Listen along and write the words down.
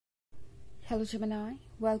Hello Gemini,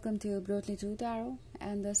 welcome to Brutally True Tarot,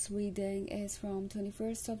 and this reading is from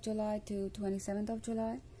 21st of July to 27th of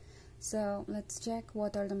July. So let's check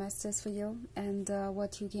what are the messages for you and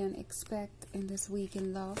what you can expect in this week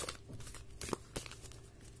in love.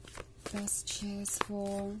 Messages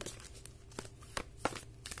for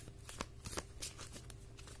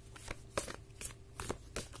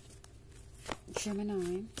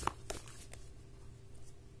Gemini.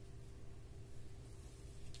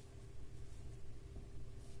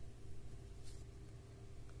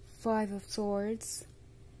 Five of Swords,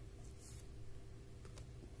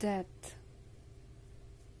 Death,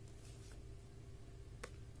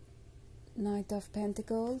 Knight of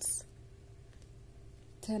Pentacles,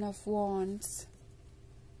 Ten of Wands,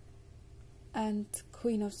 and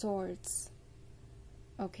Queen of Swords.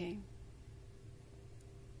 Okay,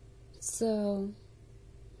 so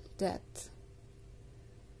Death.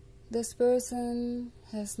 This person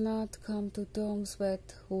has not come to terms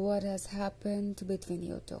with what has happened between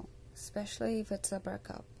you two, especially if it's a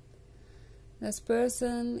breakup. This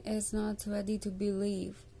person is not ready to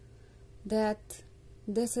believe that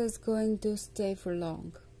this is going to stay for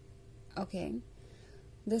long. Okay?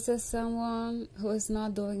 This is someone who is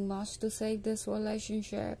not doing much to save this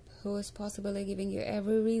relationship, who is possibly giving you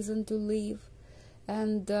every reason to leave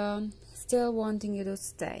and still wanting you to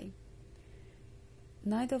stay.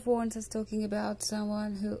 Knight of Wands is talking about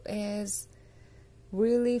someone who is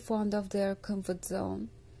really fond of their comfort zone,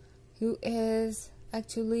 who is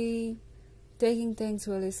actually taking things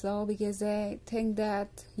really slow because they think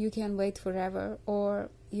that you can wait forever or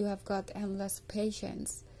you have got endless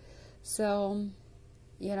patience. So,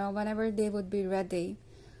 whenever they would be ready,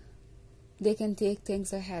 they can take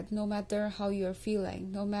things ahead, no matter how you're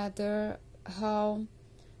feeling, no matter how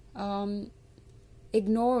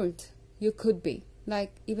ignored you could be.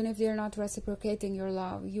 Like, even if they're not reciprocating your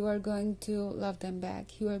love, you are going to love them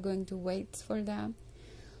back. You are going to wait for them.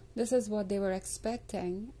 This is what they were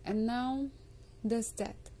expecting. And now, this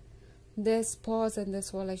death, this pause in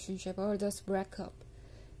this relationship or this breakup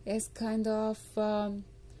is kind of,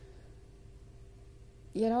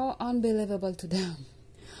 unbelievable to them.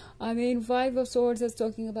 I mean, Five of Swords is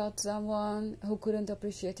talking about someone who couldn't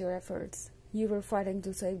appreciate your efforts. You were fighting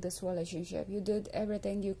to save this relationship. You did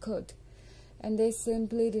everything you could. And they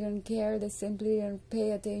simply didn't care. They simply didn't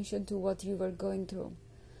pay attention to what you were going through.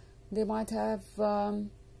 They might have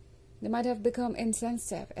become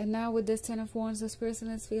insensitive. And now with this Ten of Wands, this person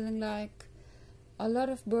is feeling like a lot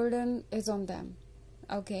of burden is on them.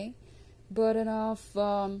 Okay, burden of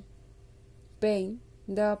pain,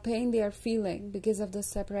 the pain they are feeling because of the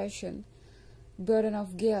separation, burden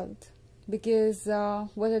of guilt, because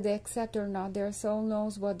whether they accept or not, their soul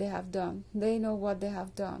knows what they have done. They know what they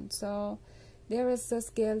have done. So there is this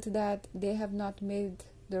guilt that they have not made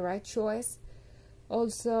the right choice.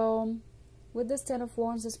 Also, with this Ten of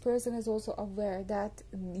Wands, this person is also aware that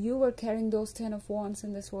you were carrying those Ten of Wands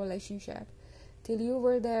in this relationship. Till you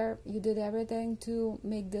were there, you did everything to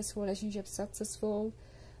make this relationship successful.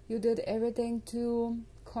 You did everything to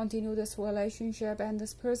continue this relationship, and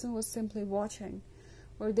this person was simply watching,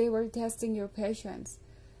 or they were testing your patience.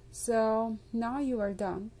 So now you are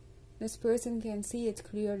done. This person can see it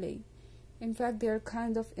clearly. In fact, they are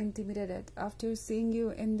kind of intimidated after seeing you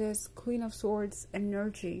in this Queen of Swords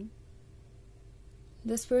energy.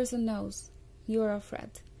 This person knows you are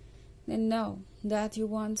afraid. They know that you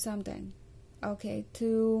want something. Okay,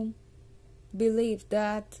 to believe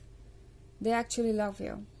that they actually love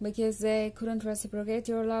you. Because they couldn't reciprocate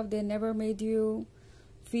your love. They never made you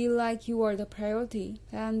feel like you are the priority.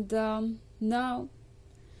 And now,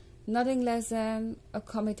 nothing less than a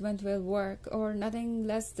commitment will work, or nothing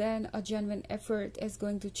less than a genuine effort is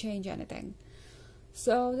going to change anything.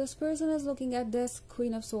 So this person is looking at this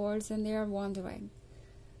Queen of Swords and they are wondering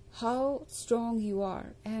how strong you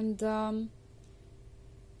are, and from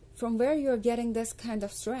where you're getting this kind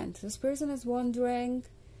of strength. This person is wondering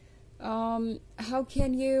how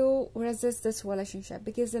can you resist this relationship,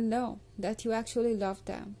 because they know that you actually love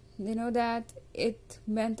them. They know that it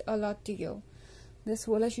meant a lot to you. This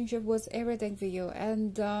relationship was everything for you,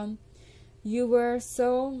 and you were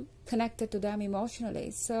so connected to them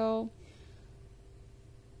emotionally. So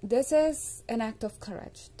this is an act of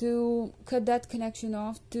courage to cut that connection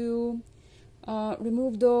off, to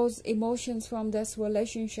remove those emotions from this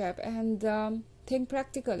relationship, and think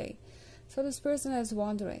practically. So this person is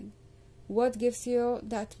wondering, what gives you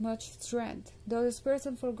that much strength? Though this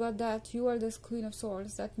person forgot that you are this Queen of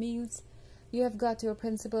Swords, that means you have got your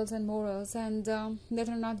principles and morals, and that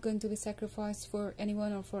are not going to be sacrificed for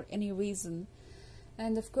anyone or for any reason.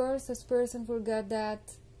 And of course, this person forgot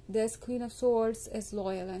that this Queen of Swords is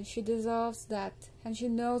loyal, and she deserves that, and she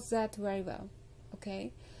knows that very well.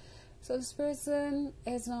 Okay, so this person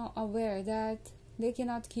is now aware that they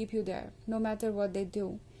cannot keep you there no matter what they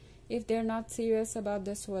do. If they're not serious about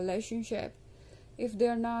this relationship, if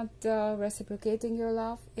they're not reciprocating your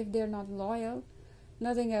love, if they're not loyal,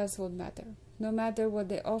 nothing else would matter, no matter what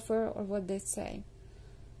they offer or what they say.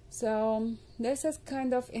 So this is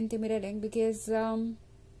kind of intimidating because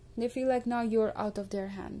they feel like now you're out of their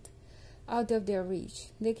hand, out of their reach.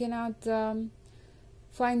 They cannot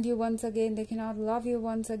find you once again. They cannot love you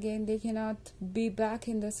once again. They cannot be back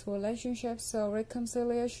in this relationship. So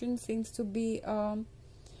reconciliation seems to be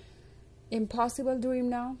impossible dream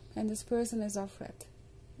now, and this person is afraid.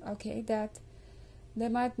 Okay, that they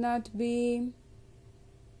might not be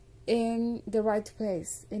in the right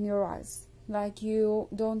place in your eyes. Like you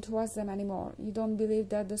don't trust them anymore. You don't believe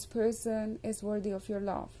that this person is worthy of your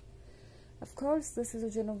love. Of course, this is a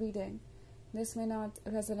general reading. This may not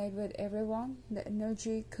resonate with everyone. The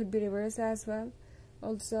energy could be reversed as well.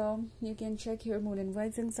 Also, you can check your moon and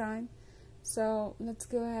rising sign. So let's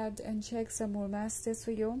go ahead and check some more messages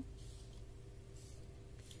for you.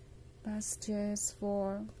 Messages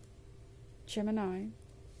for Gemini.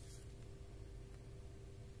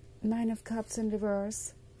 9 of Cups in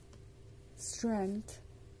reverse. Strength.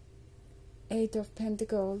 8 of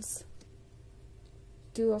Pentacles.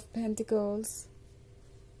 2 of Pentacles.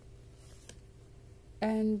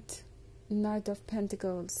 And Knight of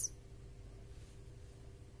Pentacles.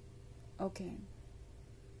 Okay.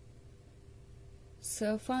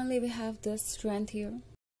 So finally we have this Strength here.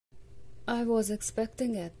 I was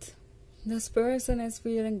expecting it. This person is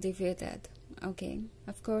feeling defeated. Okay.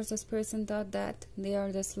 Of course, this person thought that they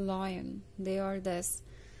are this lion. They are this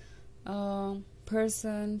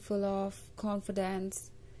person full of confidence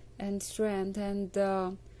and strength, and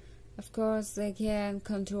of course they can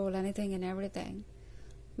control anything and everything.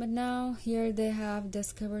 But now here they have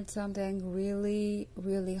discovered something really,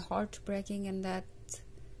 really heartbreaking, and that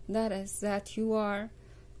is that you are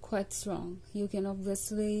quite strong. You can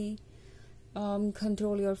obviously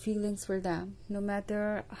control your feelings for them, no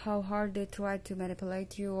matter how hard they try to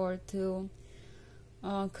manipulate you or to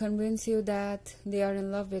convince you that they are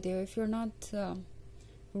in love with you. If you're not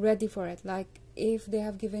ready for it, like if they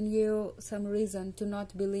have given you some reason to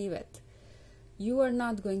not believe it, you are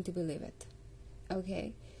not going to believe it.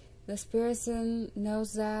 Okay, this person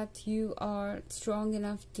knows that you are strong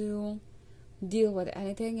enough to deal with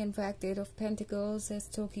anything. In fact, 8 of Pentacles is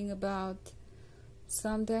talking about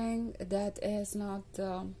something that is not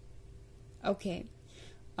okay.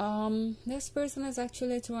 This person is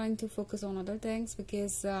actually trying to focus on other things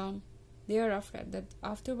because they are afraid that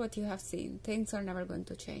after what you have seen, things are never going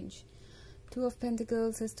to change. 2 of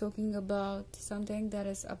Pentacles is talking about something that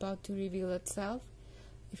is about to reveal itself.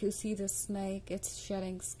 If you see the snake, it's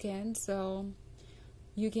shedding skin, so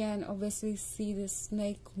you can obviously see the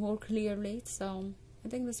snake more clearly. So I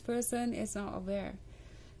think this person is not aware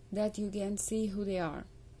that you can see who they are.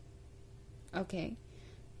 Okay.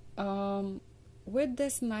 With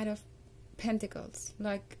this Knight of Pentacles,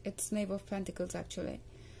 like it's Knave of Pentacles actually,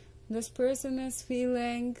 this person is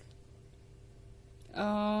feeling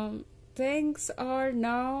things are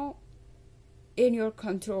now in your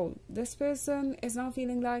control. This person is now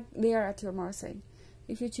feeling like they are at your mercy.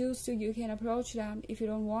 If you choose to, you can approach them. If you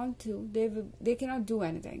don't want to, they cannot do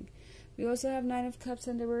anything. We also have 9 of Cups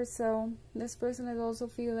in reverse, so this person is also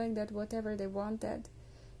feeling that whatever they wanted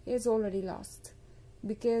is already lost.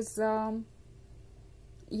 Because, you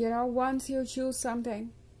know, once you choose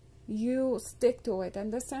something, you stick to it.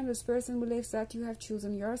 And this time this person believes that you have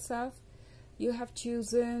chosen yourself. You have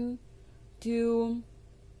chosen to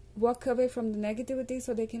walk away from the negativity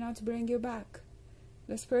so they cannot bring you back.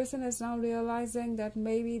 This person is now realizing that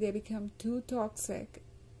maybe they become too toxic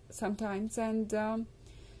sometimes, and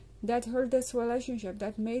that hurt this relationship,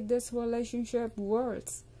 that made this relationship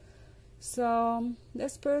worse. So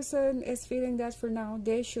this person is feeling that for now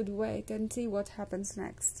they should wait and see what happens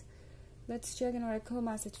next. Let's check an oracle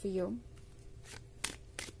message for you.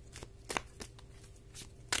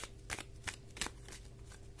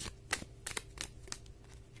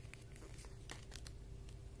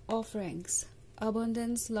 Offerings.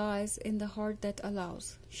 Abundance lies in the heart that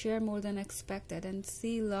allows. Share more than expected and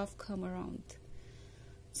see love come around.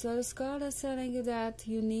 So this card is telling you that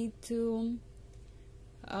you need to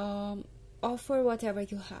offer whatever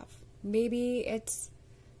you have. Maybe it's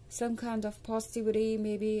some kind of positivity,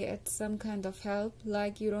 maybe it's some kind of help,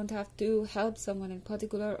 like you don't have to help someone in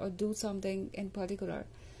particular or do something in particular.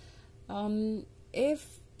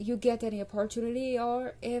 If you get any opportunity,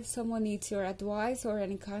 or if someone needs your advice or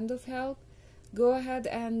any kind of help, go ahead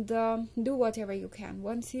and do whatever you can.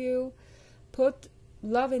 Once you put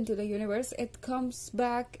love into the universe, it comes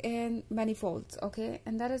back in many folds, okay?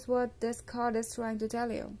 And that is what this card is trying to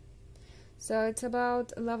tell you. So it's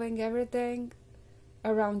about loving everything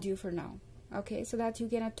around you for now, okay? So that you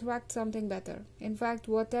can attract something better. In fact,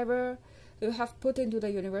 whatever you have put into the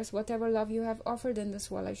universe, whatever love you have offered in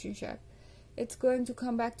this relationship, it's going to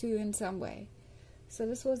come back to you in some way. So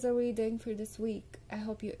this was the reading for this week. I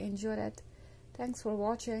hope you enjoyed it. Thanks for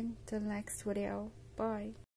watching. Till next video. Bye.